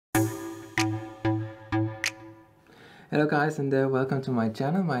Hello guys, and welcome to my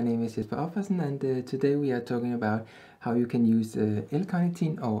channel. My name is and today we are talking about how you can use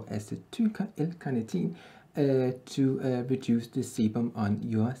L-carnitine or acetyl L-carnitine to reduce the sebum on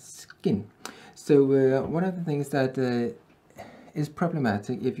your skin. So one of the things that is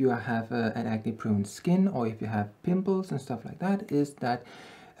problematic if you have an acne-prone skin, or if you have pimples and stuff like that, is that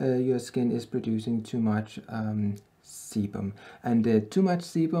your skin is producing too much sebum, and too much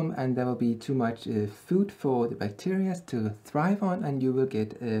sebum, and there will be too much food for the bacteria to thrive on, and you will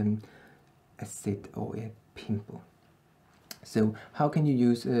get a zit or a pimple. So how can you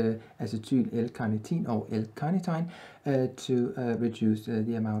use acetyl L-carnitine or L-carnitine to reduce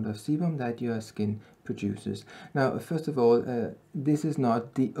the amount of sebum that your skin produces? Now, first of all, this is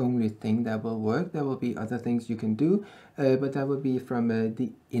not the only thing that will work. There will be other things you can do, but that will be from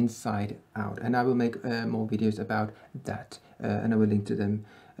the inside out. And I will make more videos about that, and I will link to them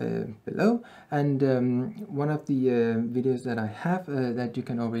below. And one of the videos that I have that you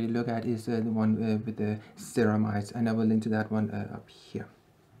can already look at is the one with the ceramides, and I will link to that one up here.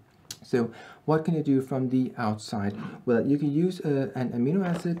 So what can you do from the outside? Well, you can use an amino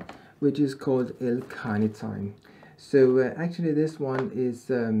acid which is called L-carnitine. So actually this one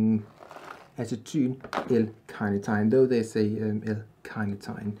is acetyl L-carnitine, though they say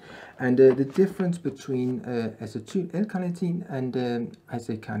L-carnitine. And the difference between acetyl L-carnitine and I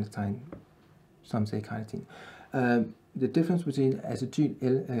say carnitine, some say carnitine. The difference between acetyl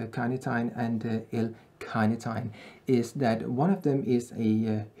L-carnitine and L-carnitine is that one of them is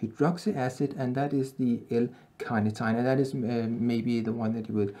a hydroxy acid, and that is the L-carnitine, and that is maybe the one that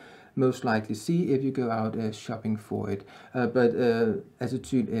you would most likely see if you go out shopping for it, but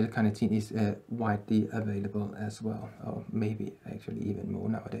acetyl L-carnitine is widely available as well, or maybe actually even more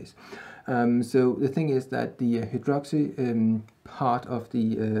nowadays. So the thing is that the hydroxy part of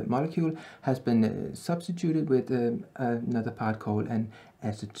the molecule has been substituted with another part called an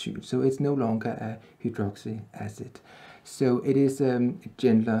acetyl, so it's no longer a hydroxy acid. So it is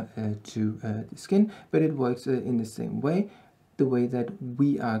gentler to the skin, but it works in the same way, the way that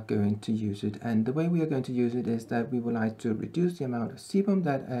we are going to use it. And the way we are going to use it is that we would like to reduce the amount of sebum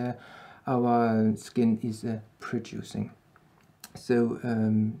that our skin is producing. So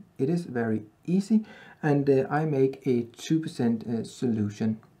it is very easy, and I make a 2%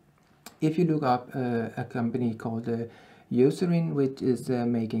 solution. If you look up a company called Eucerin, which is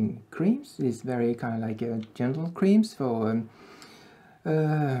making creams, it's very kind of like gentle creams for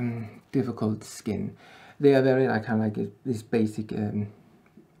difficult skin. They are very like kind of like these basic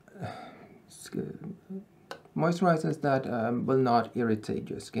moisturizers that will not irritate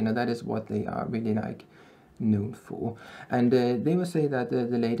your skin, and that is what they are really like known for. And they will say that the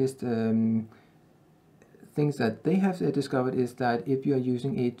latest things that they have discovered is that if you are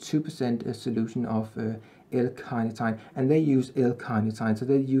using a 2% solution of L-carnitine, and they use L-carnitine, so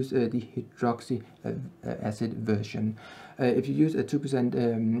they use the hydroxy acid version. If you use a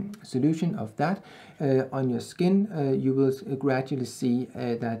 2% solution of that on your skin, you will gradually see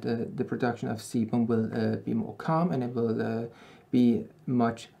that the production of sebum will be more calm, and it will be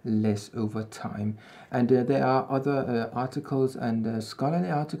much less over time. And there are other articles and scholarly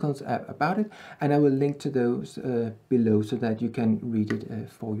articles about it, and I will link to those below so that you can read it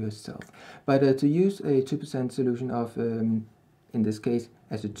for yourself. But to use a 2% solution of, in this case,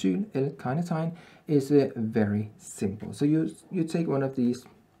 acetyl L-carnitine is very simple. So you take one of these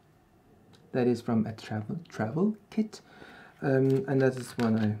that is from a travel kit, and that is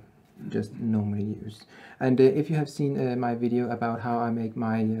one I just normally use. And if you have seen my video about how I make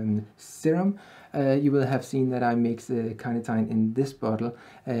my serum, you will have seen that I mix carnitine in this bottle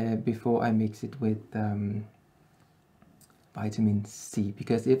before I mix it with vitamin C,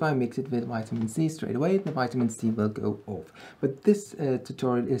 because if I mix it with vitamin C straight away, the vitamin C will go off. But this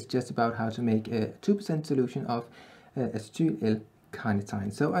tutorial is just about how to make a 2% solution of acetyl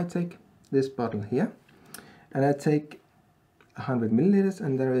L-carnitine. So I take this bottle here, and I take 100 milliliters,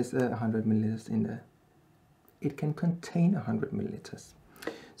 and there is 100 milliliters in there. It can contain 100 milliliters.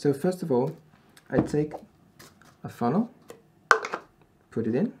 So first of all, I take a funnel, put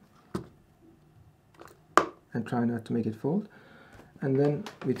it in, and try not to make it fold. And then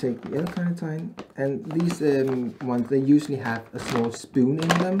we take the L-carnitine, and these ones, they usually have a small spoon in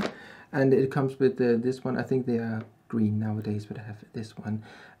them, and it comes with this one. I think they are green nowadays, but I have this one,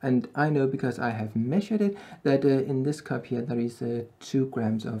 and I know because I have measured it that in this cup here there is 2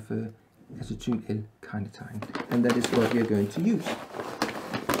 grams of acetyl L-carnitine, and that is what we are going to use.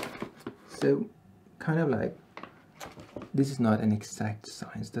 So kind of like, this is not an exact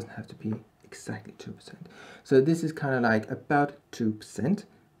science, doesn't have to be exactly 2%. So this is kind of like about 2%,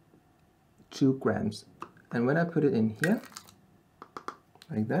 2 grams And when I put it in here,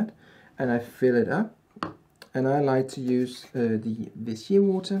 like that, and I fill it up, and I like to use the Vichy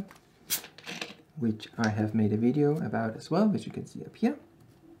water, which I have made a video about as well, which you can see up here.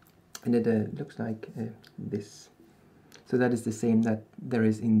 And it looks like this. So that is the same that there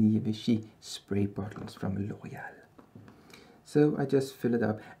is in the Vichy spray bottles from L'Oreal. So I just fill it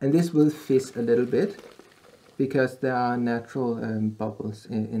up, and this will fizz a little bit because there are natural bubbles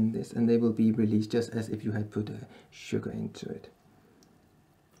in this, and they will be released just as if you had put sugar into it.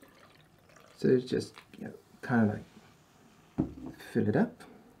 So it's just, you know, kind of like fill it up,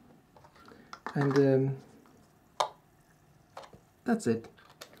 and that's it.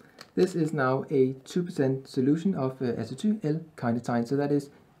 This is now a 2% solution of acetyl L-carnitine. So that is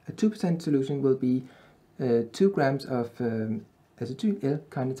a 2% solution will be 2 grams of acetyl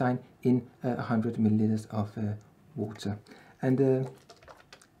L-carnitine in 100 milliliters of water. And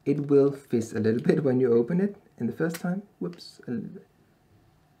it will fizz a little bit when you open it in the first time. Whoops, a little bit.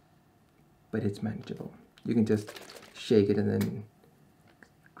 But it's manageable. You can just shake it and then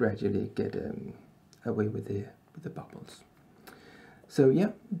gradually get away with the bubbles. So yeah,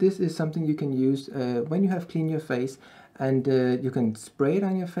 this is something you can use when you have cleaned your face, and you can spray it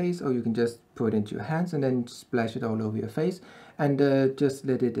on your face, or you can just put it into your hands and then splash it all over your face, and just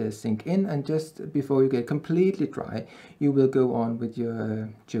let it sink in. And just before you get completely dry, you will go on with your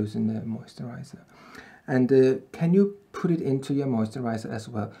chosen moisturizer. And can you put it into your moisturizer as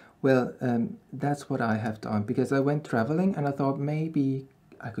well? Well, that's what I have done, because I went traveling and I thought maybe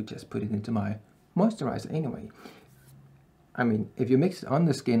I could just put it into my moisturizer anyway. I mean, if you mix it on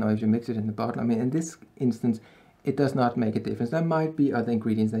the skin or if you mix it in the bottle, I mean, in this instance, it does not make a difference. There might be other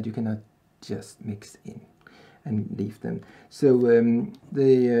ingredients that you cannot just mix in and leave them. So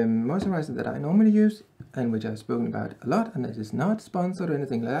the moisturizer that I normally use, and which I've spoken about a lot, and it is not sponsored or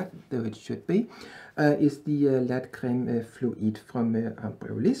anything like that, though it should be, is the La Crème Fluide from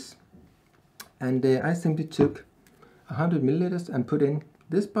Abreulis. And I simply took 100 milliliters and put in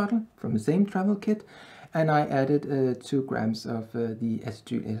this bottle from the same travel kit, and I added 2 grams of the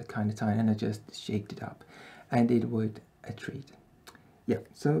acetyl L-carnitine, and I just shaked it up, and it was a treat. Yeah,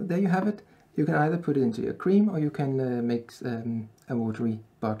 so there you have it. You can either put it into your cream, or you can mix a watery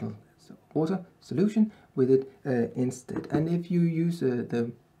bottle, water solution with it instead. And if you use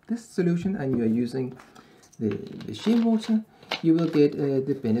this solution and you are using the Vichy water, you will get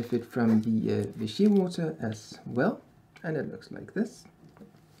the benefit from the Vichy water as well, and it looks like this.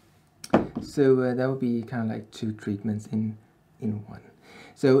 So that will be kind of like 2 treatments in one.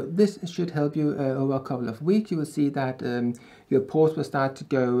 So this should help you over a couple of weeks. You will see that your pores will start to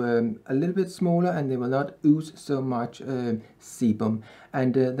go a little bit smaller, and they will not ooze so much sebum,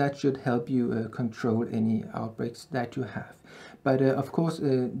 and that should help you control any outbreaks that you have. But of course,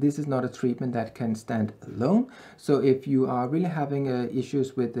 this is not a treatment that can stand alone. So if you are really having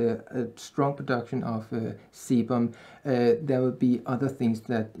issues with a strong production of sebum, there will be other things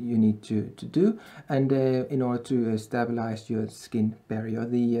that you need to do, and in order to stabilize your skin barrier,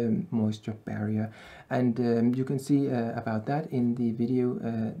 the moisture barrier. And you can see about that in the video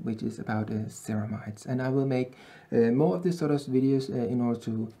which is about ceramides. And I will make more of this sort of videos in order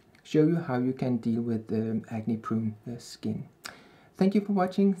to show you how you can deal with acne-prone skin. Thank you for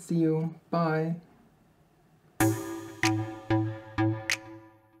watching. See you. Bye.